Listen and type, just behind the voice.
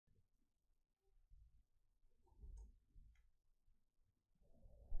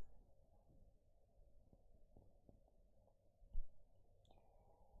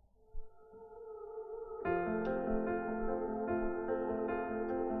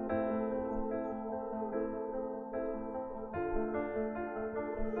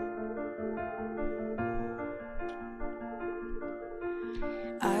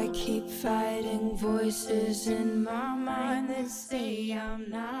keep fighting voices in my mind that say I'm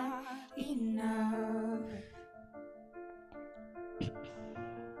not enough.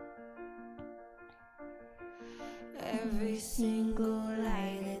 Every single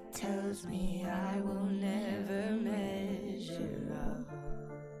lie that tells me I will never measure up.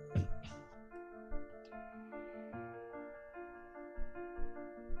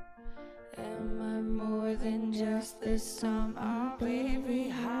 Am I more than just the sum of every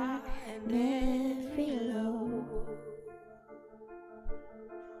high and every low?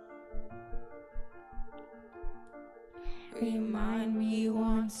 Remind me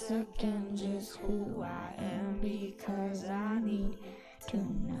once again just who I am, because I need to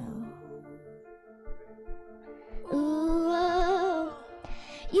know. Ooh, oh,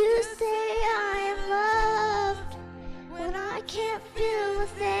 you say I am loved when I can't feel a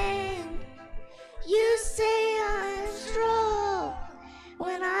thing. You say I am strong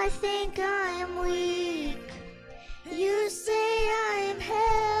when I think I am weak. You say I am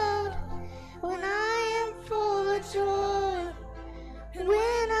held when I am full of joy. When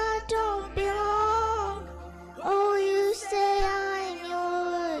I don't belong, oh, you say I am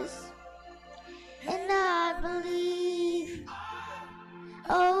yours. And I believe,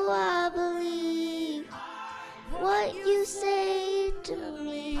 oh, I believe what you say to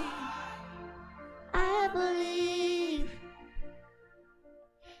me. I believe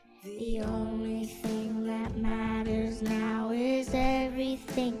the only thing that matters now is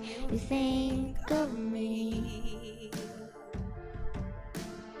everything you think of me.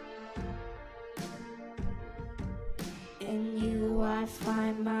 In you I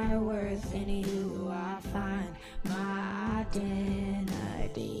find my worth, in you I find my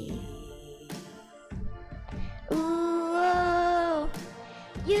identity. Ooh, oh,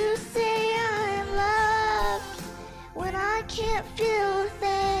 you say I am loved when I can't feel a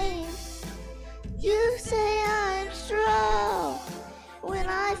thing. You say I am strong when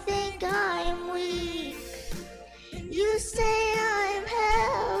I think I am weak. You say I am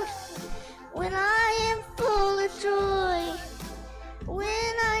held when I am full of joy. When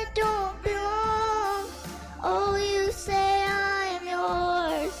I don't belong, oh, you say I am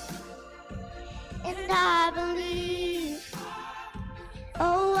yours. And I believe,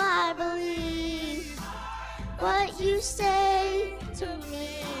 oh, I believe what you say to me.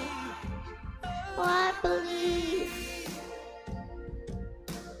 Oh, I believe.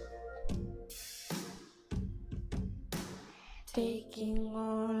 Taking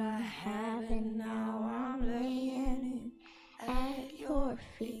all I have and now I'm laying it at your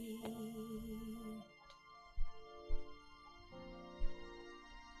feet.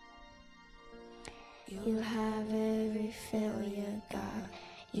 You have every failure, God.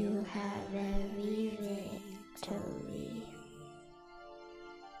 You have every victory.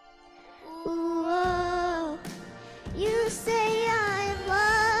 Ooh, oh, you say I am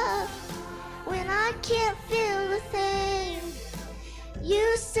loved when I can't feel a thing.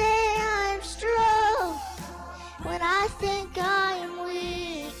 You say I am strong when I think I am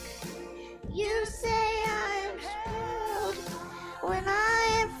weak. You say I am held when I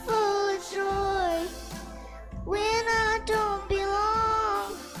am full of joy. When I don't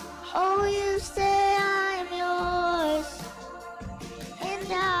belong, oh, you say I am yours. And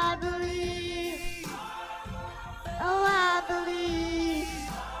I believe, oh, I believe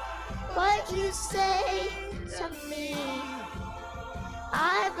what you say to me.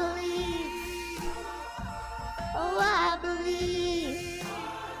 I believe, oh, I believe,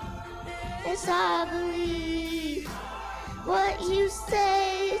 yes, I believe what you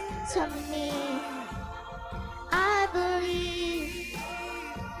say to me.